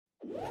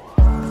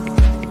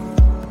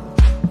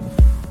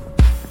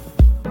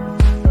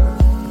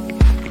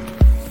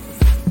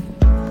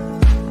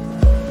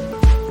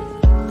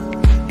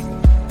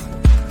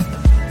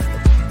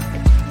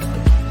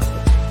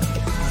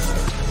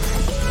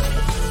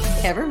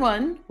Hey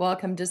everyone,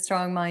 welcome to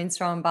Strong Mind,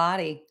 Strong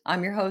Body.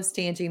 I'm your host,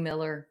 Angie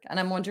Miller, and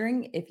I'm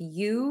wondering if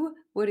you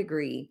would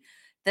agree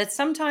that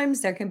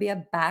sometimes there can be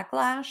a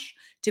backlash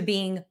to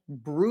being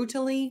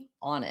brutally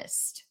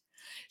honest.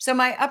 So,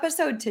 my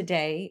episode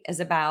today is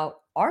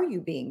about, are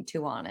you being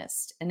too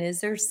honest? And is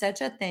there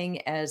such a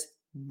thing as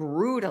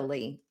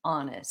brutally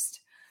honest?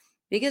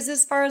 Because,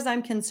 as far as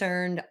I'm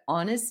concerned,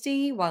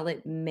 honesty, while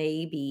it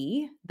may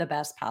be the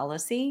best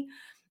policy,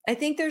 I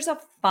think there's a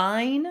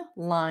fine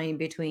line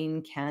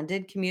between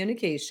candid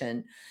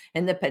communication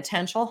and the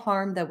potential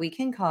harm that we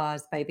can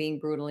cause by being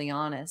brutally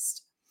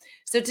honest.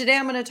 So, today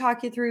I'm going to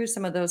talk you through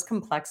some of those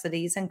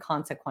complexities and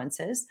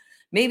consequences,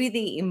 maybe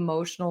the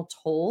emotional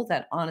toll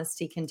that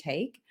honesty can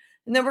take.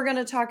 And then we're going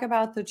to talk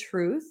about the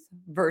truth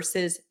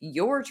versus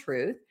your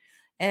truth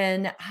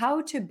and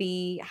how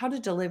to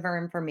deliver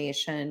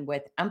information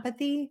with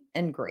empathy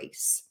and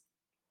grace.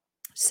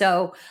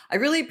 So, I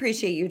really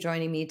appreciate you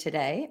joining me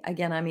today.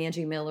 Again, I'm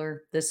Angie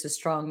Miller. This is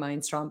Strong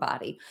Mind, Strong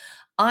Body.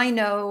 I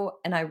know,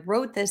 and I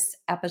wrote this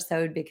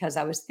episode because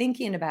I was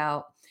thinking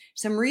about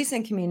some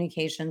recent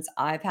communications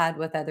I've had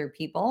with other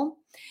people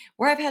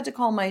where I've had to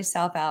call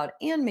myself out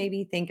and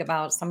maybe think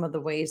about some of the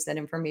ways that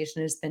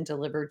information has been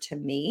delivered to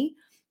me.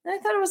 And I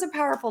thought it was a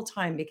powerful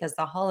time because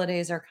the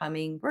holidays are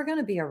coming. We're going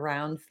to be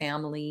around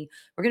family,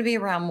 we're going to be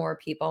around more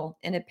people,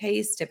 and it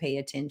pays to pay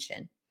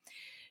attention.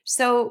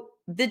 So,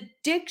 the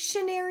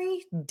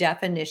dictionary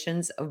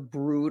definitions of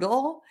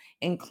brutal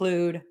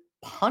include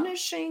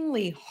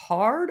punishingly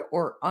hard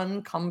or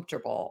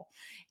uncomfortable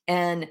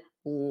and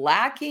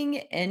lacking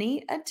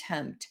any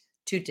attempt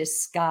to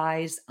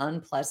disguise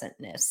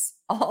unpleasantness.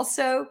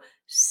 Also,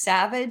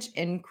 savage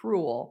and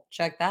cruel.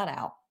 Check that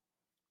out.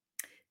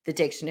 The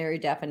dictionary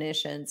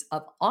definitions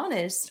of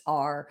honest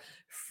are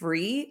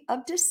free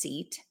of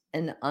deceit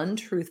and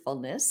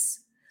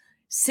untruthfulness,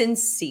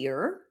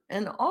 sincere,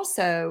 and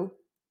also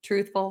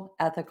truthful,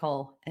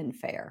 ethical, and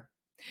fair.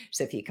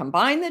 So if you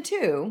combine the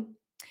two,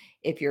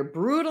 if you're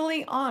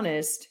brutally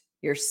honest,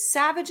 you're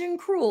savage and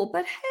cruel,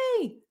 but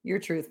hey, you're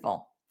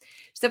truthful.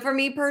 So for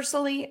me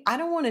personally, I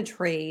don't want to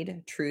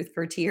trade truth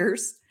for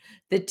tears,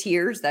 the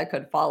tears that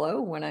could follow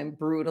when I'm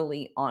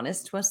brutally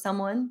honest with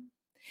someone.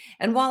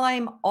 And while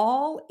I'm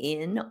all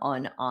in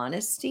on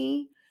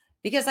honesty,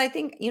 because I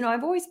think,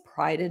 I've always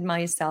prided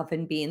myself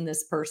in being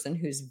this person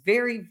who's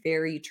very,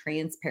 very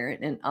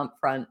transparent and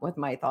upfront with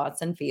my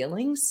thoughts and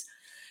feelings.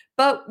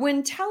 But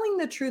when telling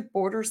the truth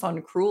borders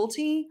on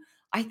cruelty,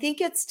 I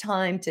think it's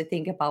time to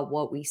think about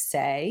what we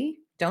say,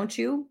 don't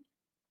you?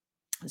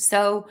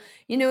 So,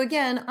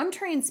 again, I'm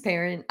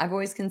transparent. I've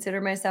always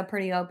considered myself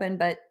pretty open,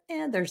 but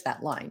there's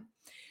that line.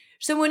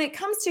 So, when it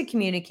comes to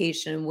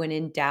communication, when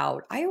in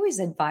doubt, I always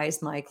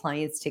advise my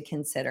clients to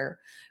consider,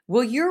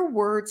 will your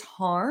words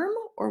harm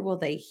or will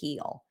they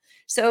heal?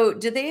 So,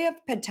 do they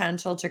have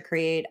potential to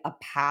create a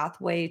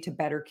pathway to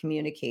better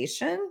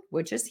communication,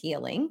 which is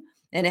healing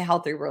and a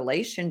healthy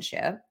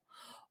relationship?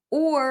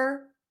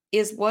 Or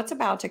is what's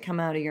about to come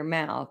out of your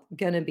mouth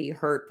going to be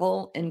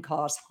hurtful and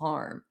cause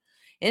harm?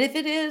 And if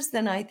it is,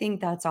 then I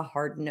think that's a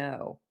hard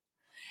no.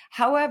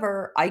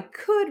 However, I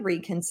could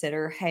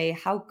reconsider, hey,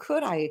 how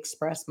could I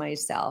express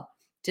myself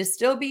to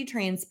still be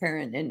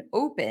transparent and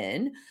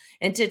open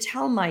and to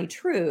tell my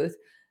truth,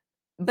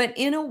 but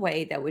in a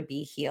way that would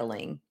be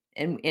healing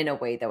and in a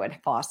way that would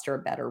foster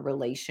a better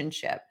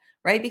relationship,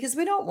 right? Because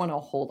we don't want to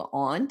hold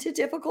on to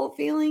difficult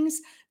feelings,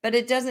 but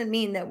it doesn't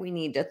mean that we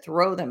need to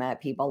throw them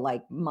at people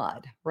like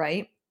mud,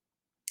 right?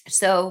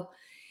 So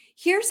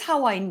here's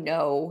how I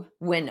know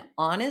when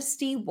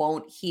honesty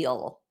won't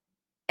heal.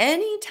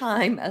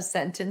 Anytime a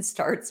sentence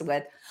starts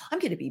with, I'm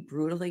going to be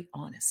brutally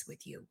honest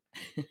with you,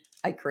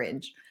 I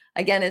cringe.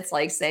 Again, it's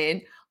like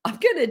saying, I'm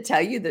going to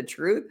tell you the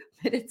truth,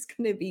 but it's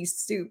going to be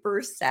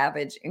super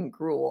savage and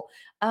cruel.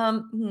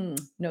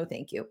 No,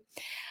 thank you.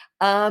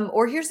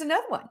 Or here's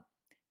another one.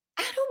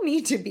 I don't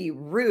mean to be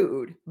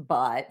rude,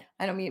 but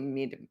I don't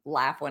mean to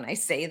laugh when I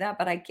say that,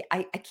 but I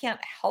can't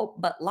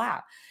help but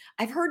laugh.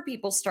 I've heard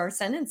people start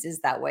sentences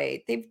that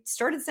way. They've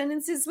started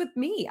sentences with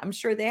me. I'm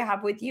sure they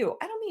have with you.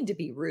 I don't mean to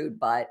be rude,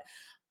 but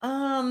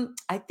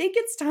I think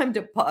it's time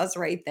to pause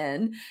right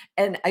then.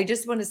 And I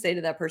just want to say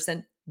to that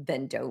person,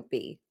 then don't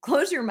be.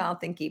 Close your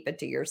mouth and keep it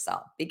to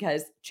yourself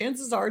because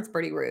chances are it's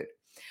pretty rude.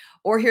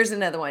 Or here's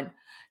another one.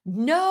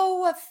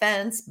 No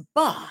offense,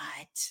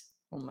 but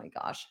oh my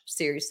gosh,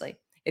 seriously.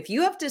 If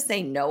you have to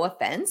say no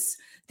offense,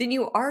 then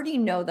you already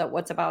know that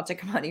what's about to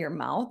come out of your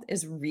mouth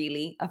is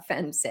really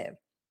offensive.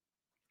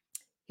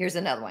 Here's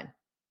another one.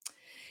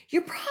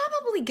 You're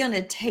probably going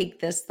to take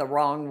this the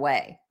wrong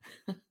way.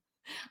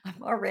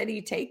 I'm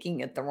already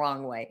taking it the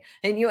wrong way.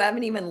 And you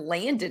haven't even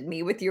landed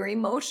me with your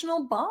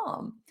emotional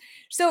bomb.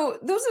 So,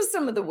 those are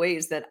some of the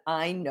ways that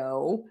I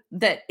know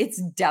that it's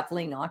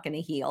definitely not going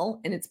to heal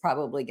and it's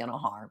probably going to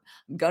harm.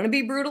 I'm going to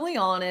be brutally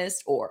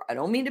honest, or I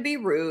don't mean to be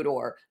rude,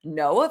 or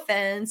no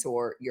offense,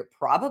 or you're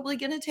probably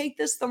going to take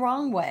this the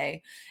wrong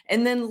way.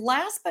 And then,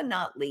 last but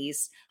not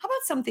least, how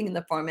about something in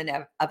the form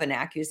of an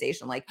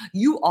accusation like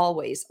you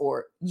always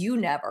or you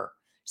never?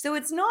 So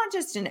it's not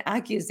just an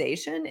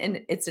accusation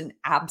and it's an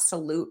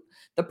absolute,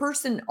 the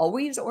person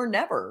always or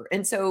never.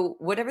 And so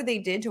whatever they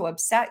did to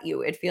upset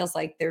you, it feels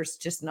like there's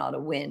just not a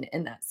win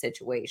in that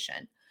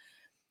situation.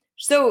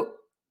 So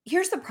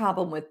here's the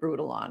problem with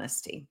brutal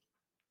honesty.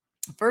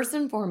 First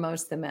and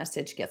foremost, the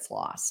message gets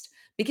lost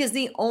because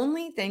the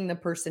only thing the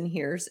person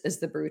hears is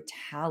the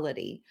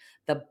brutality,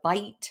 the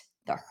bite,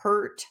 the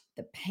hurt,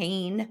 the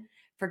pain.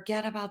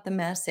 Forget about the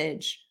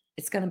message.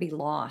 It's going to be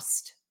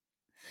lost.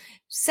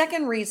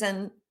 Second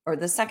reason, or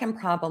the second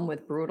problem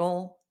with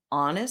brutal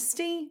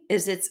honesty,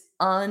 is it's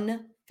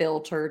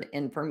unfiltered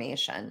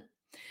information.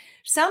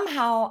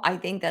 Somehow, I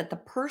think that the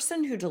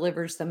person who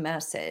delivers the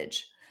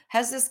message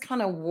has this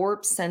kind of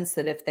warped sense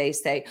that if they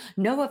say,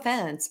 no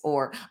offense,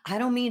 or I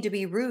don't mean to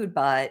be rude,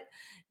 but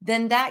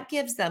then that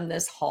gives them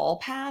this hall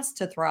pass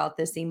to throw out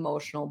this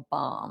emotional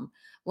bomb.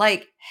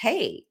 Like,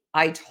 hey,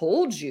 I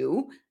told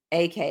you,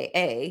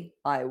 AKA,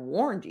 I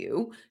warned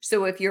you.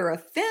 So if you're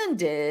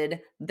offended,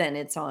 then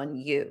it's on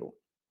you.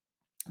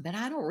 But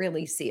I don't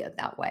really see it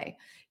that way.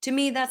 To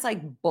me, that's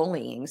like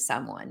bullying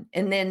someone.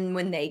 And then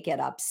when they get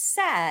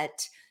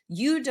upset,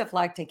 you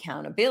deflect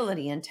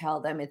accountability and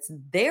tell them it's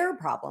their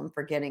problem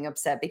for getting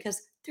upset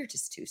because they're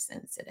just too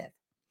sensitive.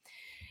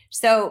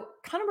 So,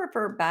 kind of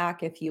refer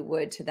back, if you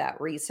would, to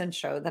that recent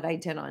show that I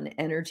did on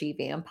energy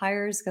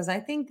vampires, because I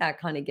think that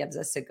kind of gives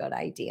us a good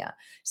idea.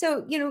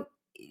 So,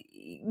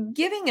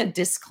 giving a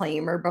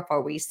disclaimer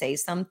before we say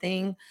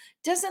something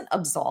doesn't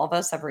absolve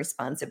us of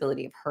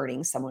responsibility of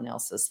hurting someone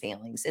else's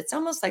feelings. It's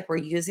almost like we're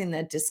using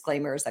that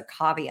disclaimer as a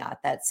caveat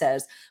that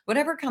says,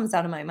 whatever comes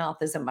out of my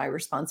mouth isn't my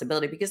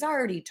responsibility because I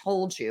already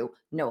told you,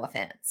 no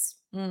offense.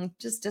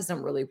 Just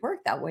doesn't really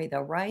work that way,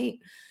 though, right?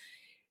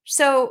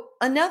 So,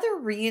 another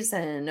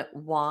reason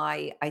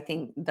why I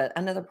think that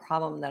another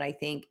problem that I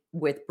think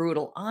with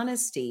brutal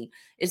honesty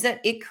is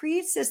that it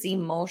creates this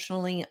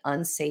emotionally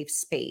unsafe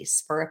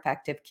space for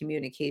effective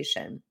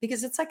communication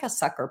because it's like a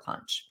sucker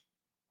punch.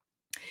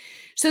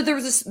 So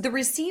the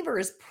receiver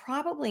is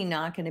probably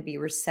not going to be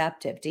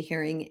receptive to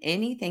hearing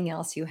anything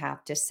else you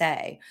have to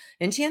say.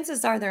 And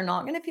chances are they're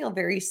not going to feel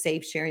very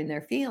safe sharing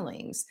their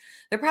feelings.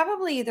 They're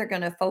probably either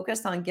going to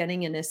focus on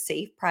getting in a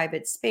safe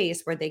private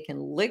space where they can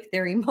lick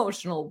their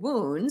emotional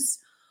wounds,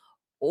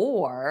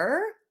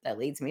 or that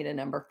leads me to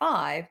number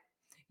 5,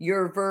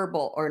 your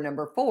verbal, or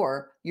number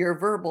 4, your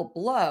verbal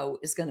blow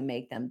is going to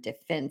make them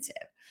defensive.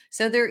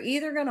 So they're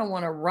either going to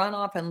want to run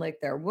off and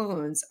lick their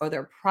wounds, or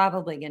they're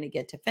probably going to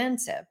get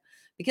defensive.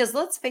 Because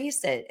let's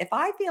face it, if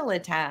I feel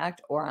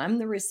attacked or I'm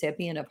the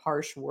recipient of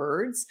harsh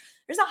words,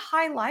 there's a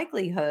high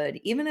likelihood,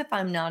 even if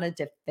I'm not a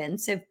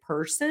defensive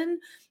person,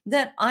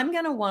 that I'm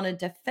going to want to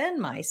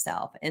defend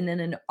myself. And then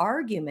an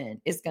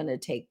argument is going to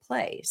take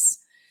place.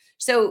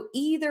 So,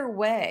 either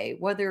way,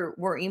 whether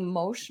we're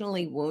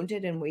emotionally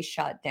wounded and we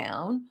shut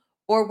down,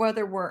 or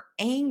whether we're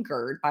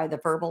angered by the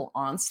verbal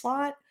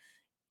onslaught,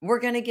 we're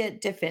going to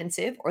get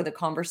defensive or the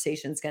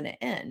conversation's going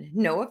to end.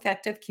 No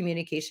effective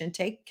communication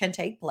can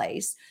take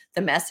place.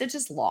 The message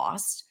is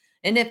lost.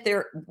 And if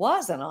there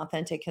was an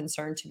authentic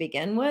concern to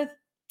begin with,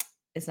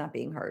 it's not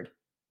being heard.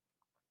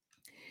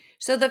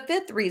 So, the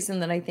fifth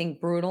reason that I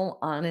think brutal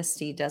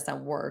honesty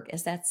doesn't work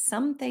is that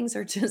some things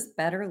are just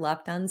better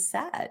left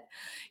unsaid.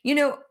 You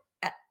know,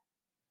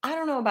 I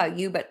don't know about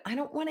you, but I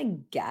don't wanna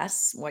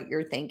guess what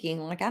you're thinking.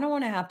 Like, I don't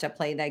wanna have to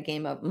play that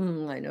game of,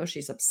 I know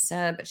she's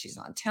upset, but she's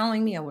not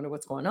telling me. I wonder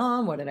what's going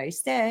on. What did I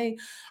say?"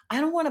 I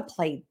don't wanna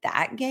play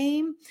that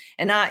game.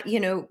 And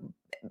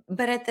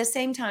but at the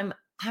same time,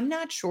 I'm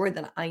not sure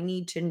that I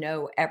need to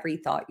know every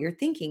thought you're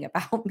thinking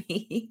about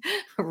me,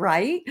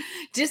 right?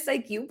 Just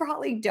like you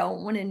probably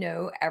don't wanna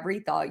know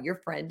every thought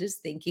your friend is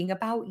thinking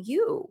about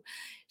you.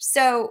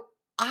 So,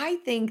 I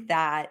think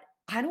that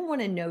I don't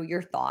wanna know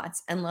your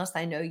thoughts unless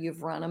I know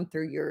you've run them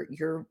through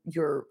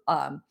your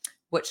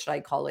what should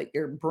I call it?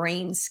 Your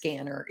brain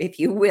scanner, if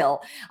you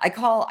will. I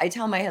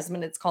tell my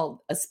husband it's called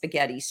a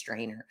spaghetti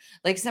strainer.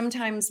 Like,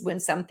 sometimes when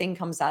something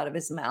comes out of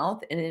his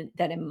mouth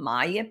that in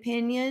my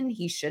opinion,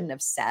 he shouldn't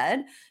have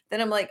said, then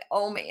I'm like,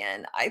 "Oh,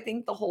 man, I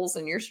think the holes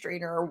in your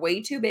strainer are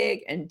way too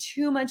big and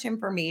too much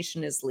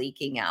information is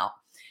leaking out."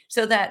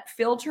 So that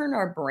filter in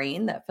our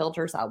brain that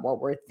filters out what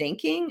we're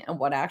thinking and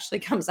what actually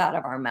comes out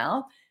of our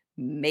mouth,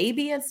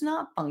 maybe it's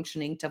not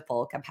functioning to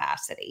full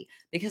capacity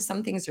because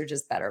some things are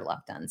just better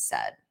left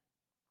unsaid.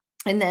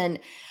 And then,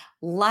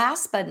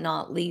 last but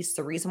not least,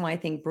 the reason why I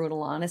think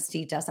brutal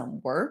honesty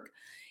doesn't work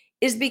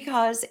is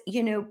because,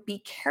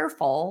 be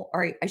careful,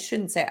 or I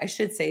shouldn't say, I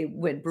should say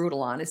when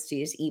brutal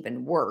honesty is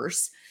even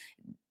worse,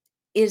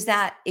 is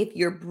that if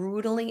you're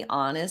brutally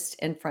honest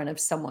in front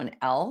of someone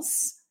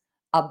else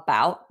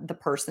about the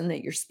person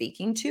that you're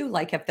speaking to,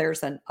 like if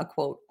there's a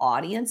quote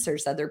audience,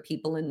 there's other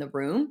people in the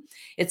room,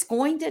 it's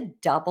going to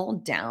double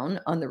down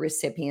on the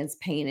recipient's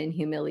pain and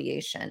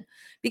humiliation.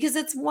 Because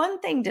it's one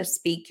thing to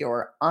speak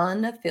your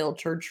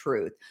unfiltered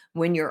truth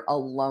when you're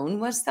alone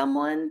with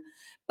someone,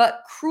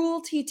 but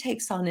cruelty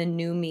takes on a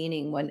new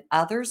meaning when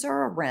others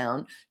are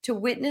around to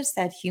witness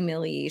that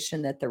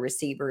humiliation that the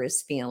receiver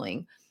is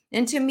feeling.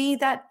 And to me,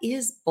 that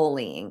is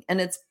bullying.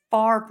 And it's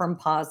far from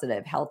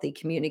positive, healthy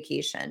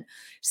communication.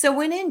 So,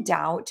 when in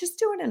doubt, just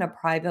do it in a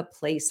private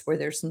place where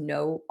there's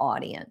no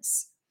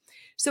audience.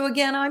 So,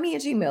 again, I'm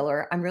Angie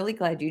Miller. I'm really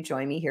glad you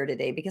joined me here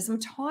today because I'm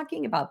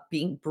talking about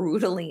being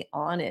brutally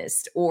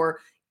honest, or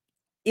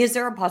is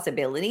there a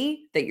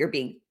possibility that you're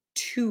being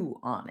too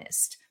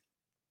honest?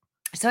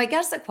 So, I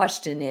guess the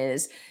question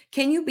is,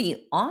 can you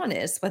be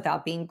honest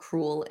without being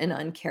cruel and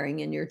uncaring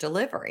in your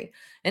delivery?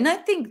 And I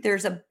think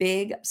there's a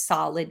big,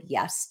 solid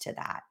yes to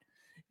that.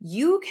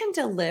 You can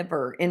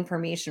deliver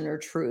information or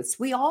truths,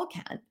 we all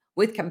can,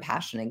 with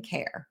compassion and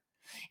care.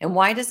 And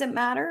why does it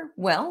matter?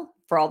 Well,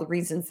 for all the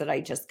reasons that I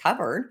just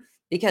covered,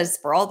 because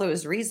for all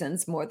those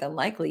reasons, more than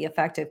likely,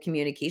 effective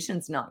communication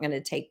is not going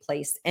to take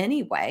place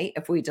anyway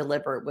if we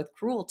deliver it with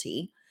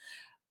cruelty.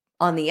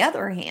 On the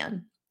other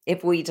hand,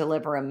 if we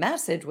deliver a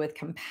message with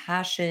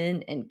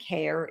compassion and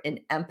care and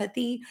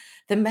empathy,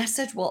 the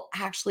message will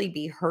actually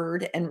be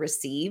heard and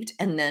received,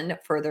 and then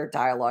further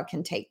dialogue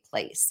can take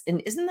place.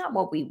 And isn't that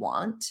what we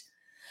want?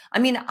 I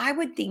mean, I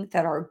would think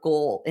that our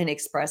goal in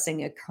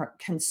expressing a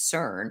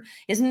concern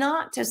is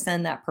not to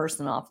send that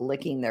person off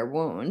licking their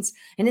wounds.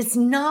 And it's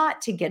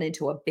not to get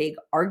into a big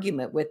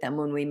argument with them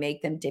when we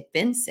make them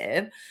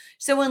defensive.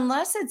 So,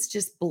 unless it's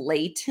just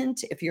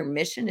blatant, if your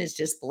mission is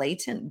just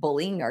blatant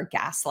bullying or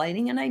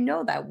gaslighting, and I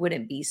know that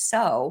wouldn't be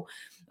so,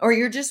 or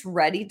you're just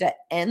ready to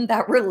end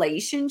that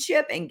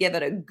relationship and give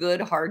it a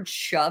good hard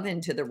shove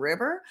into the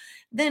river,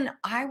 then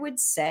I would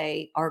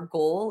say our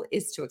goal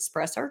is to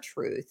express our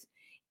truth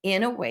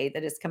in a way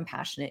that is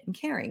compassionate and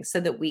caring so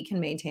that we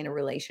can maintain a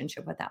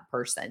relationship with that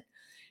person.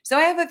 So,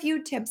 I have a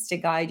few tips to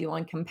guide you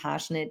on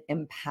compassionate,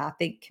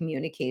 empathic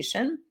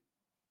communication.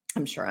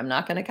 I'm sure I'm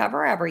not going to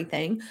cover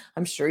everything.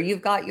 I'm sure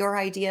you've got your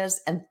ideas,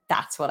 and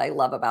that's what I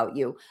love about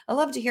you. I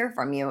love to hear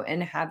from you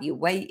and have you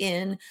weigh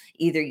in.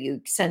 Either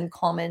you send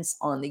comments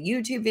on the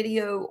YouTube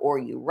video or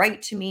you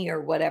write to me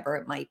or whatever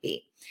it might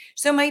be.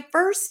 So, my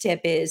first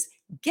tip is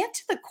get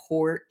to the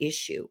core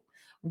issue.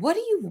 What are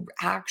you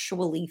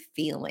actually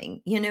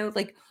feeling?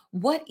 Like,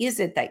 what is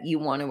it that you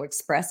want to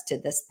express to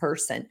this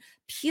person?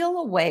 Peel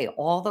away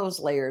all those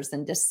layers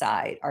and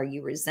decide, are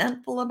you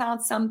resentful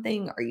about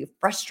something? Are you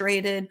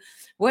frustrated?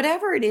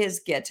 Whatever it is,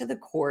 get to the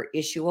core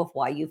issue of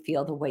why you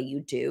feel the way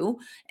you do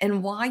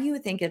and why you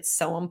think it's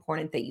so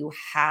important that you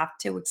have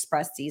to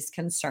express these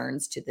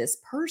concerns to this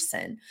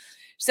person.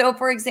 So,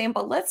 for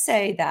example, let's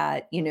say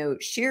that,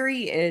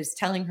 Sherry is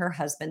telling her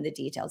husband the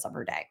details of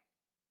her day,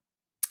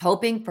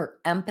 hoping for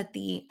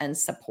empathy and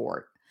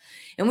support.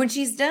 And when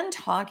she's done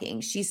talking,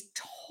 she's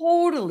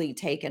totally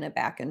taken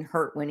aback and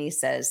hurt when he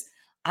says,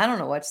 I don't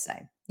know what to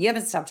say. You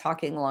haven't stopped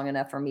talking long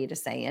enough for me to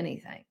say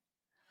anything.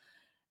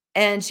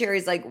 And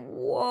Sherry's like,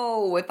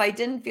 whoa, if I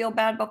didn't feel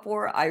bad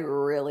before, I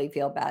really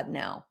feel bad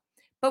now.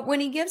 But when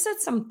he gives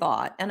it some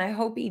thought, and I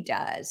hope he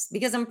does,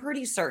 because I'm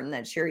pretty certain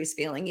that Sherry's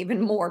feeling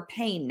even more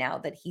pain now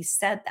that he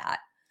said that,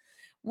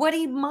 what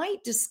he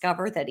might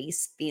discover that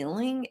he's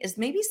feeling is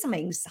maybe some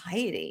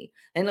anxiety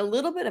and a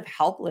little bit of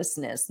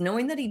helplessness,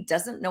 knowing that he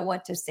doesn't know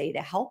what to say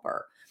to help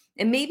her.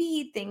 And maybe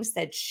he thinks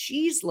that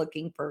she's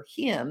looking for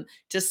him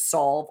to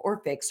solve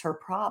or fix her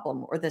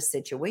problem or the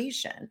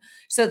situation.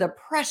 So the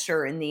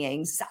pressure and the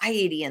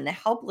anxiety and the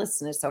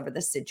helplessness over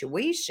the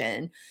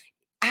situation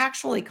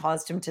actually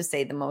caused him to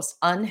say the most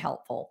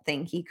unhelpful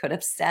thing he could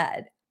have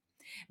said.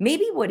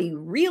 Maybe what he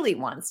really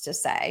wants to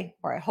say,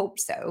 or I hope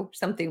so,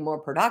 something more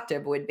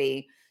productive would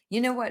be, you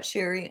know what,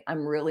 Sherry,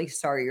 I'm really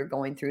sorry you're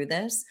going through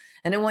this.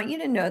 And I want you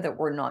to know that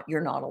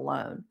you're not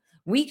alone.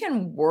 We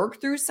can work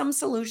through some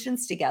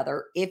solutions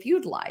together if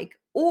you'd like,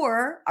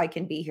 or I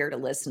can be here to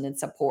listen and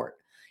support.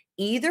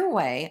 Either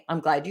way,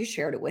 I'm glad you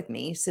shared it with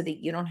me so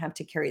that you don't have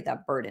to carry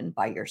that burden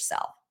by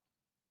yourself.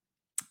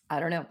 I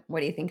don't know.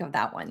 What do you think of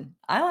that one?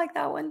 I like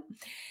that one.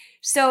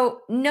 So,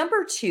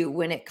 number two,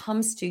 when it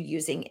comes to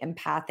using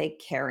empathic,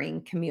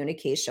 caring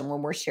communication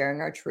when we're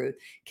sharing our truth,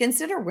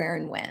 consider where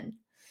and when,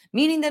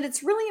 meaning that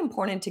it's really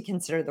important to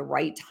consider the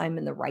right time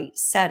and the right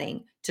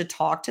setting to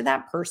talk to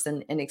that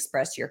person and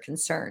express your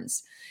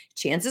concerns.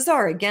 Chances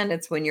are, again,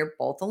 it's when you're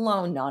both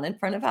alone, not in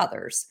front of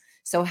others.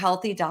 So,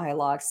 healthy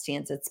dialogue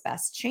stands its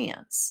best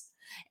chance.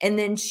 And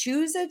then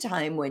choose a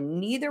time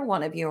when neither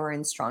one of you are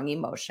in strong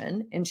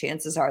emotion, and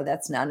chances are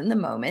that's not in the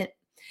moment,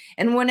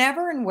 and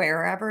whenever and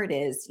wherever it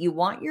is, you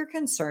want your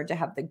concern to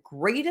have the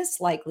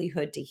greatest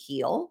likelihood to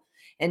heal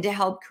and to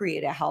help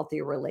create a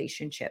healthy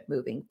relationship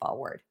moving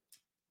forward.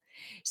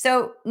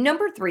 So,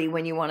 number three,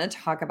 when you want to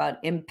talk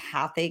about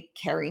empathic,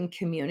 caring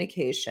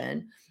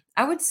communication,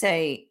 I would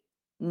say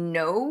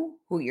know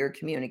who you're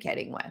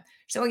communicating with.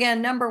 So,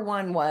 again, number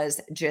one was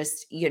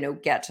just,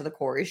 get to the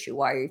core issue.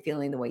 Why are you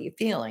feeling the way you're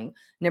feeling?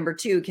 Number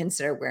two,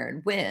 consider where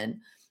and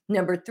when.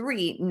 Number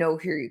three, know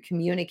who you're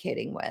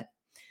communicating with.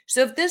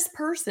 So, if this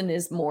person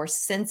is more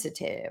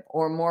sensitive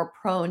or more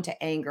prone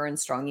to anger and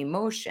strong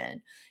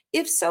emotion,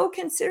 if so,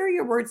 consider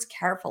your words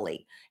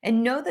carefully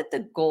and know that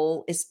the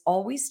goal is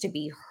always to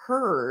be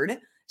heard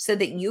so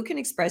that you can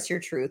express your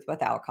truth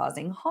without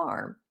causing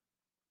harm.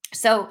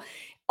 So,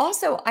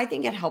 Also, I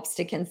think it helps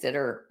to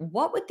consider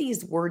what would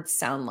these words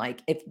sound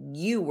like if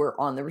you were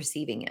on the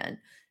receiving end?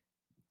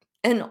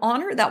 And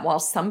honor that while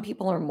some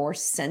people are more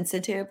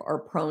sensitive or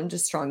prone to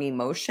strong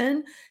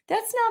emotion,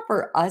 that's not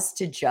for us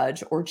to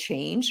judge or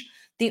change.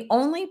 The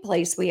only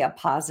place we have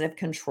positive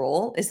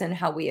control is in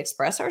how we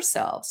express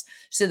ourselves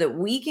so that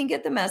we can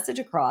get the message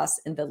across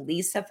in the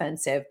least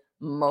offensive,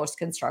 most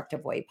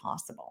constructive way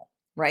possible.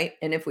 Right.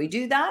 And if we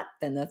do that,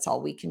 then that's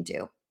all we can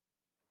do.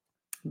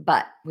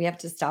 But we have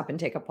to stop and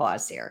take a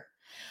pause here.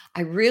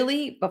 I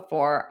really,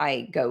 before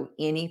I go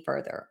any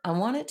further, I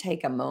want to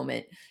take a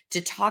moment to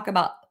talk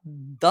about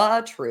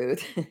the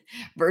truth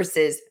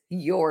versus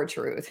your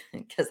truth.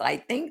 Because I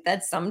think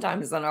that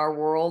sometimes in our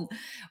world,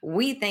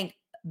 we think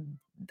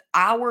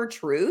our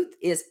truth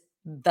is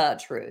the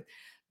truth.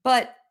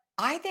 But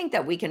I think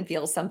that we can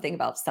feel something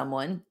about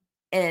someone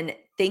and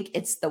think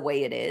it's the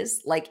way it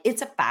is. Like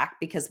it's a fact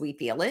because we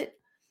feel it.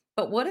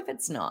 But what if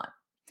it's not?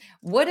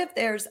 What if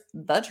there's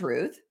the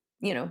truth,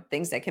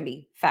 things that can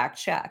be fact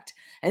checked,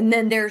 and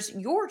then there's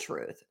your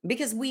truth?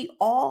 Because we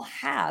all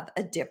have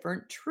a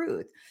different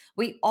truth.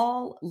 We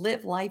all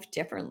live life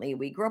differently.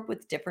 We grew up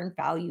with different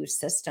value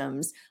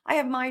systems. I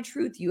have my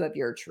truth, you have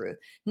your truth.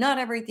 Not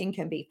everything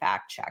can be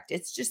fact checked.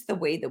 It's just the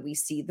way that we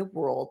see the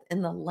world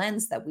and the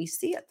lens that we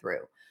see it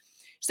through.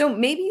 So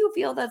maybe you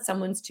feel that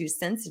someone's too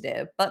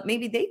sensitive, but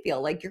maybe they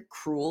feel like you're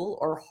cruel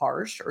or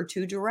harsh or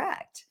too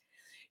direct.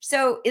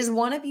 So, is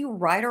one of you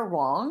right or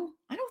wrong?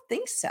 I don't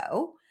think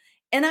so.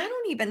 And I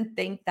don't even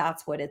think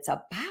that's what it's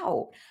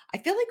about. I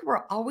feel like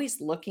we're always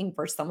looking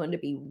for someone to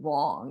be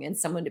wrong and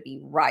someone to be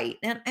right.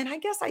 And I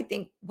guess I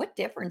think, what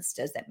difference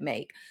does it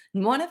make?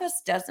 One of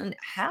us doesn't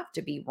have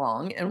to be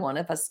wrong, and one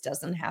of us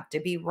doesn't have to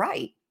be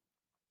right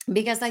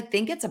because I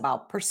think it's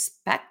about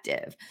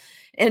perspective.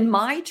 And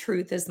my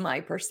truth is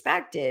my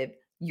perspective.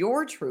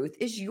 Your truth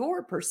is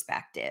your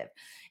perspective.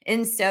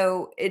 And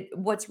so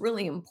what's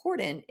really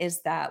important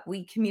is that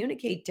we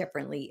communicate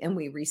differently and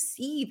we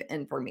receive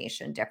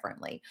information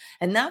differently.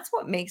 And that's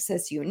what makes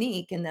us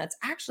unique. And that's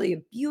actually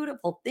a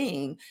beautiful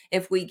thing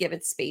if we give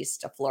it space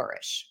to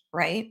flourish,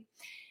 right?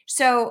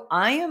 So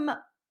I am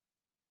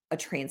a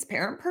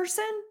transparent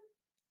person,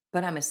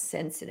 but I'm a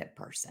sensitive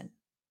person.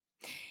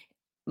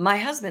 My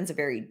husband's a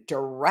very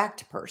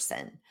direct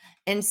person.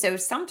 And so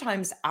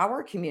sometimes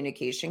our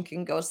communication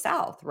can go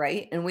south,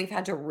 right? And we've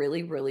had to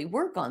really, really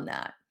work on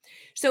that.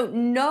 So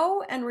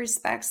know and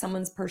respect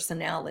someone's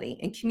personality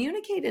and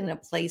communicate in a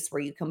place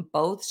where you can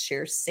both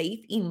share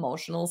safe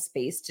emotional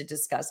space to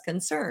discuss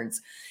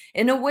concerns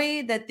in a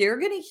way that they're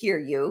going to hear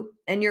you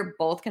and you're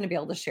both going to be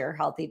able to share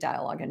healthy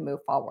dialogue and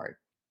move forward.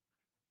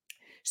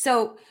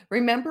 So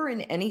remember,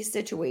 in any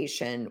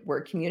situation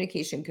where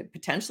communication could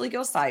potentially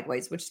go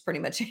sideways, which is pretty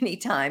much any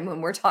time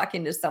when we're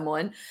talking to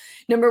someone,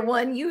 number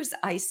one, use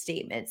I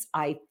statements.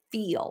 I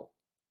feel,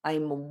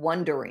 I'm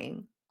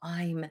wondering,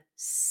 I'm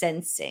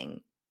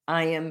sensing,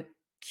 I am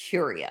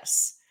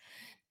curious.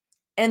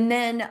 And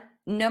then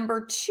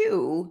number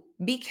two,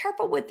 be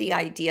careful with the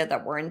idea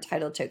that we're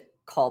entitled to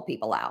call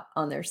people out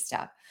on their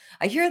stuff.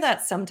 I hear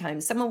that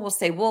sometimes. Someone will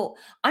say, well,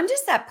 I'm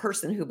just that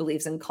person who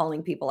believes in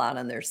calling people out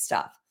on their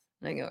stuff.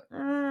 And I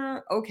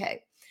go,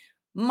 okay.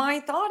 My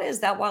thought is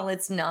that while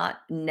it's not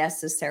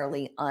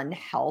necessarily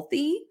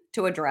unhealthy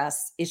to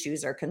address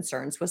issues or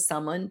concerns with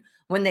someone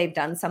when they've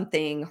done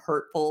something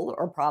hurtful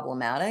or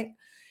problematic,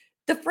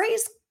 the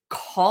phrase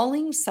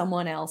calling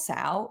someone else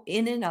out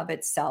in and of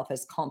itself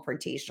is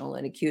confrontational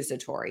and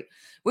accusatory,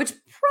 which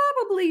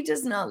probably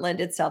does not lend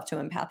itself to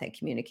empathic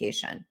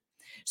communication.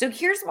 So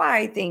here's why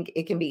I think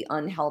it can be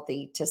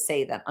unhealthy to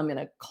say that I'm going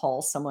to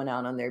call someone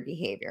out on their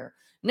behavior.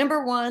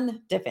 Number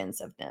one,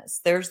 defensiveness.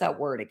 There's that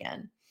word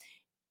again.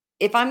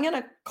 If I'm going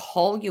to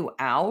call you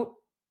out,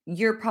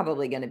 you're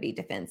probably going to be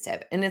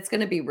defensive and it's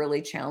going to be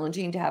really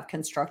challenging to have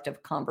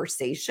constructive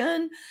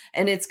conversation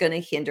and it's going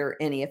to hinder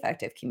any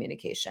effective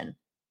communication.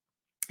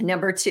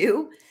 Number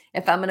two,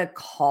 if I'm going to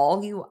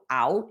call you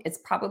out, it's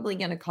probably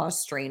going to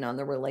cause strain on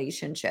the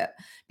relationship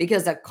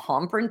because a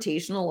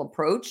confrontational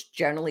approach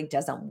generally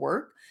doesn't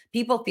work.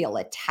 People feel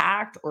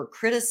attacked or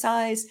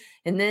criticized,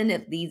 and then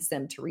it leads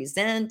them to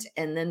resent,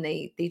 and then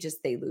they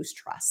lose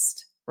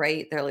trust.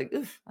 Right? They're like,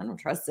 "Oof, I don't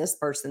trust this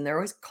person. They're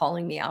always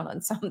calling me out on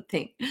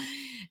something."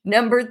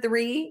 Number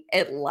three,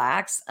 it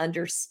lacks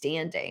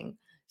understanding.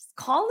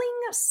 Calling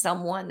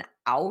someone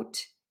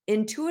out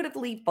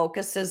intuitively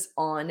focuses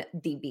on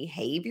the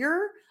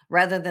behavior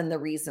rather than the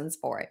reasons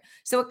for it.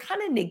 So it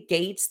kind of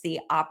negates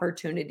the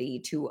opportunity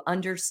to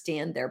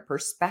understand their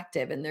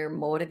perspective and their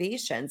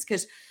motivations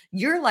because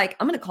you're like,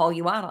 I'm going to call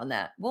you out on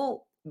that.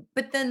 Well,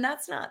 but then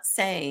that's not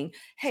saying,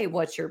 hey,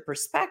 what's your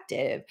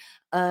perspective?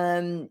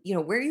 Where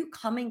are you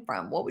coming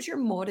from? What was your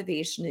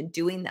motivation in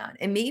doing that?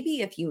 And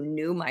maybe if you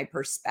knew my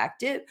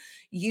perspective,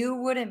 you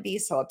wouldn't be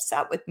so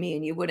upset with me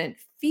and you wouldn't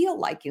feel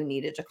like you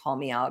needed to call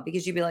me out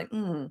because you'd be like,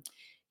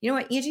 you know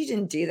what? Angie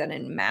didn't do that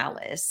in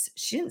malice.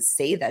 She didn't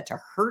say that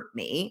to hurt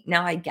me.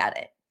 Now I get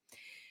it.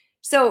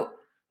 So,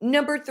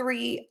 number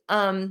three,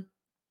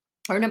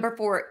 Or number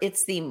four,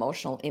 it's the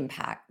emotional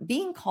impact.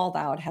 Being called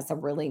out has a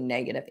really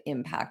negative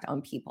impact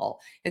on people.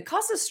 It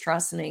causes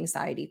stress and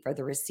anxiety for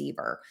the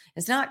receiver.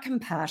 It's not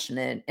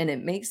compassionate and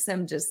it makes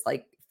them just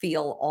like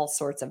feel all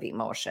sorts of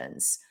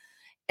emotions.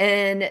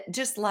 And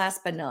just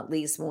last but not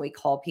least, when we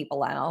call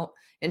people out,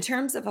 in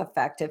terms of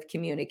effective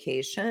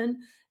communication,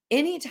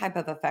 any type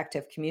of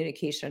effective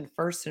communication,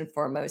 first and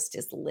foremost,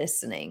 is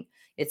listening.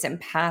 It's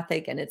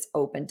empathic and it's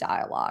open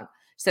dialogue.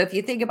 So if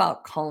you think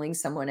about calling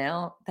someone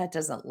out, that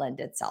doesn't lend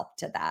itself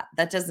to that.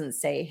 That doesn't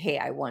say, hey,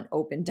 I want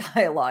open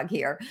dialogue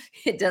here.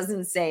 It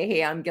doesn't say,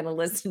 hey, I'm going to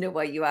listen to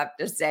what you have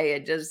to say.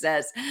 It just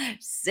says,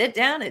 sit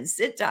down and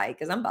sit tight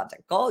because I'm about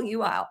to call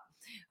you out.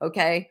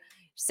 Okay.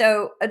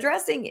 So,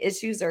 addressing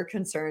issues or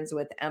concerns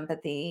with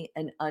empathy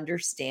and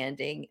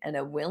understanding and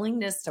a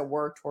willingness to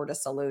work toward a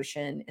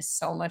solution is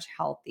so much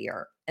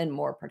healthier and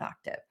more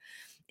productive.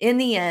 In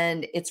the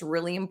end, it's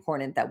really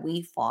important that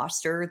we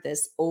foster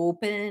this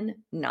open,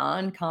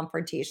 non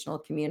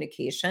confrontational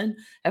communication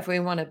if we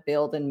want to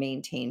build and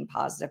maintain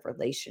positive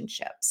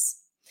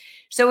relationships.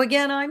 So,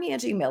 again, I'm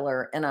Angie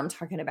Miller, and I'm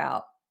talking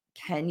about,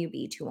 can you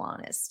be too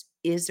honest?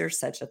 Is there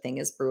such a thing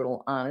as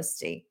brutal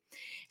honesty?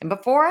 And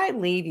before I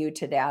leave you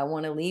today, I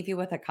want to leave you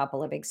with a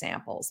couple of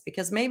examples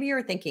because maybe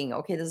you're thinking,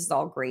 okay, this is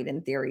all great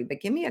in theory, but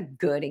give me a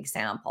good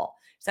example.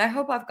 So I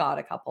hope I've got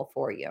a couple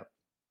for you.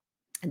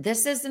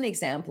 This is an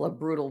example of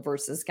brutal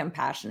versus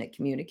compassionate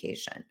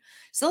communication.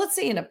 So let's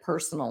say in a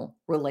personal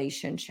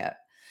relationship.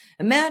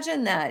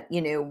 Imagine that,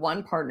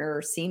 one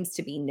partner seems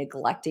to be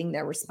neglecting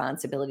their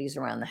responsibilities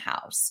around the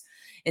house.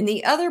 And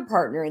the other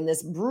partner in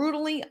this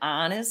brutally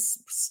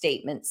honest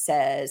statement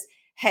says,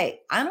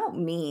 hey, I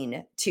don't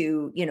mean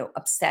to,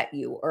 upset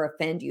you or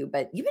offend you,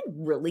 but you've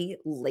been really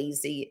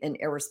lazy and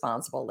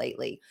irresponsible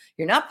lately.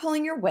 You're not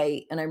pulling your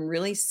weight, and I'm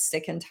really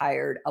sick and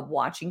tired of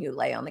watching you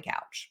lay on the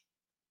couch.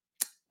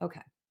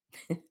 Okay.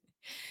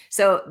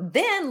 So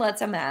then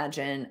let's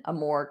imagine a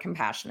more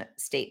compassionate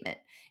statement.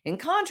 In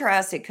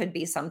contrast, it could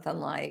be something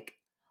like,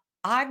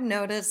 I've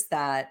noticed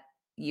that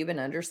you've been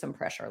under some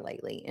pressure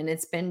lately and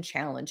it's been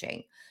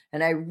challenging.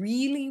 And I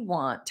really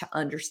want to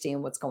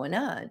understand what's going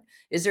on.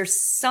 Is there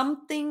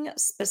something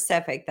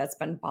specific that's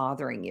been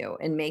bothering you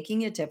and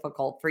making it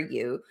difficult for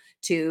you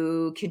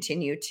to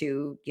continue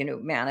to,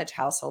 manage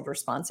household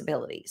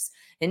responsibilities?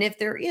 And if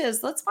there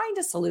is, let's find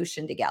a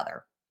solution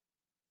together.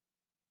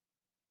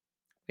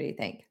 What do you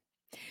think?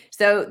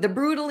 So the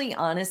brutally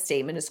honest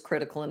statement is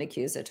critical and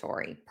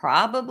accusatory.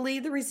 Probably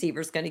the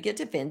receiver's going to get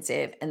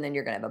defensive, and then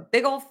you're going to have a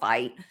big old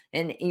fight,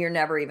 and you're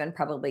never even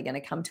probably going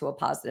to come to a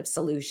positive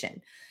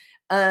solution.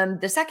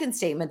 The second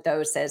statement,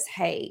 though, says,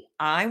 hey,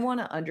 I want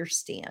to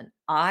understand.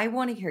 I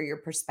want to hear your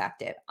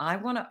perspective. I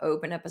want to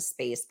open up a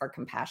space for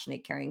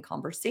compassionate, caring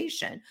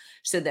conversation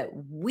so that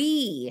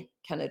we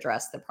can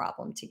address the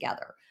problem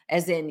together.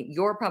 As in,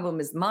 your problem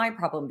is my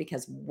problem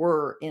because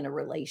we're in a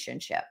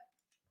relationship.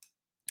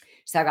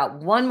 So I got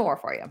one more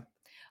for you.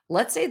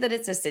 Let's say that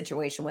it's a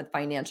situation with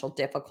financial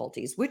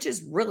difficulties, which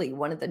is really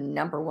one of the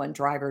number one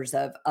drivers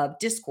of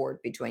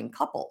discord between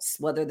couples,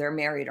 whether they're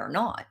married or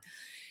not.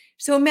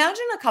 So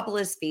imagine a couple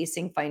is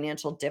facing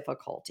financial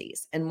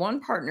difficulties, and one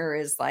partner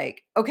is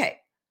like, okay,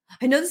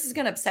 I know this is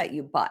going to upset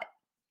you, but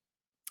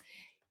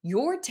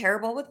you're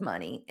terrible with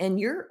money and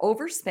your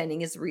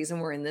overspending is the reason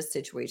we're in this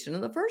situation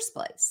in the first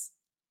place.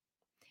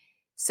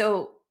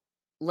 So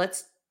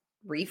let's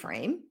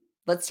reframe.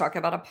 Let's talk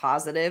about a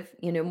positive,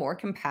 more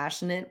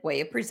compassionate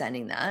way of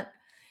presenting that.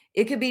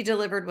 It could be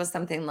delivered with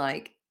something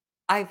like,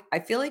 I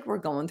feel like we're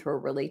going through a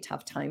really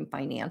tough time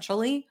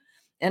financially.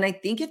 And I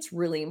think it's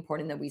really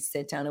important that we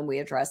sit down and we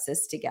address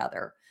this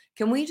together.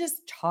 Can we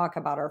just talk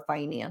about our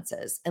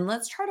finances and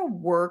let's try to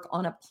work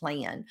on a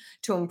plan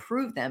to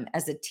improve them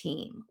as a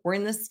team? We're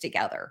in this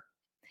together.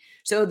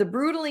 So the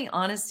brutally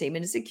honest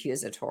statement is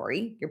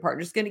accusatory. Your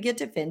partner's going to get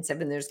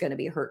defensive and there's going to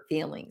be hurt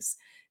feelings.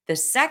 The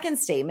second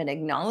statement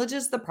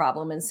acknowledges the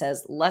problem and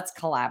says, let's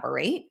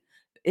collaborate.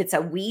 It's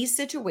a we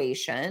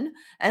situation,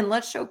 and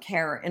let's show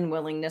care and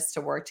willingness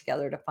to work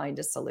together to find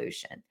a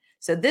solution.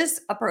 So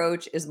this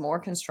approach is more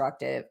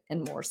constructive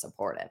and more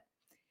supportive.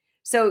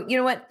 So, you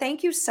know what?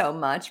 Thank you so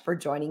much for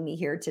joining me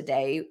here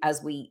today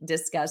as we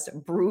discuss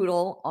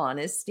brutal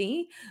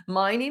honesty.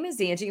 My name is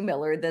Angie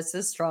Miller. This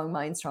is Strong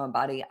Mind, Strong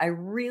Body. I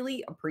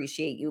really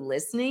appreciate you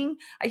listening.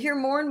 I hear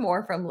more and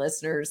more from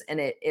listeners,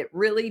 and it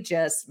really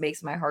just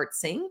makes my heart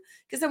sing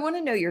because I want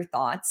to know your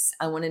thoughts.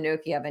 I want to know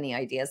if you have any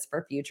ideas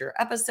for future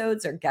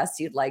episodes or guests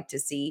you'd like to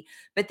see.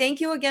 But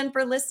thank you again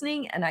for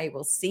listening, and I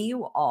will see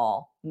you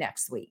all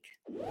next week.